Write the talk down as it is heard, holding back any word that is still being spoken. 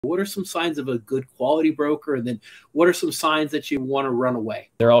What are some signs of a good quality broker? And then what are some signs that you want to run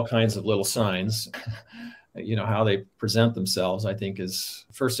away? There are all kinds of little signs. How they present themselves, I think, is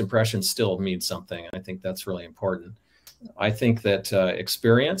first impressions still mean something. I think that's really important. I think that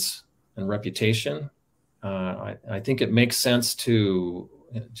experience and reputation, I think it makes sense to,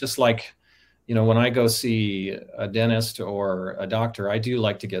 just like, when I go see a dentist or a doctor, I do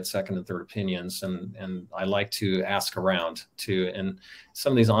like to get second and third opinions, and I like to ask around too. And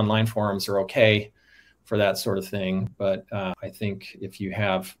some of these online forums are okay for that sort of thing. But I think if you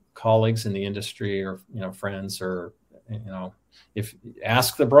have colleagues in the industry or, friends, or, if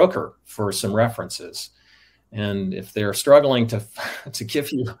ask the broker for some references. And if they're struggling to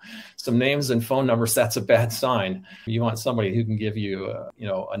give you some names and phone numbers, that's a bad sign. You want somebody who can give you,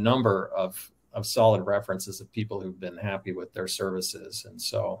 a number of solid references of people who've been happy with their services. And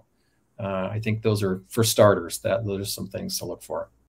so I think those are, for starters, those are some things to look for.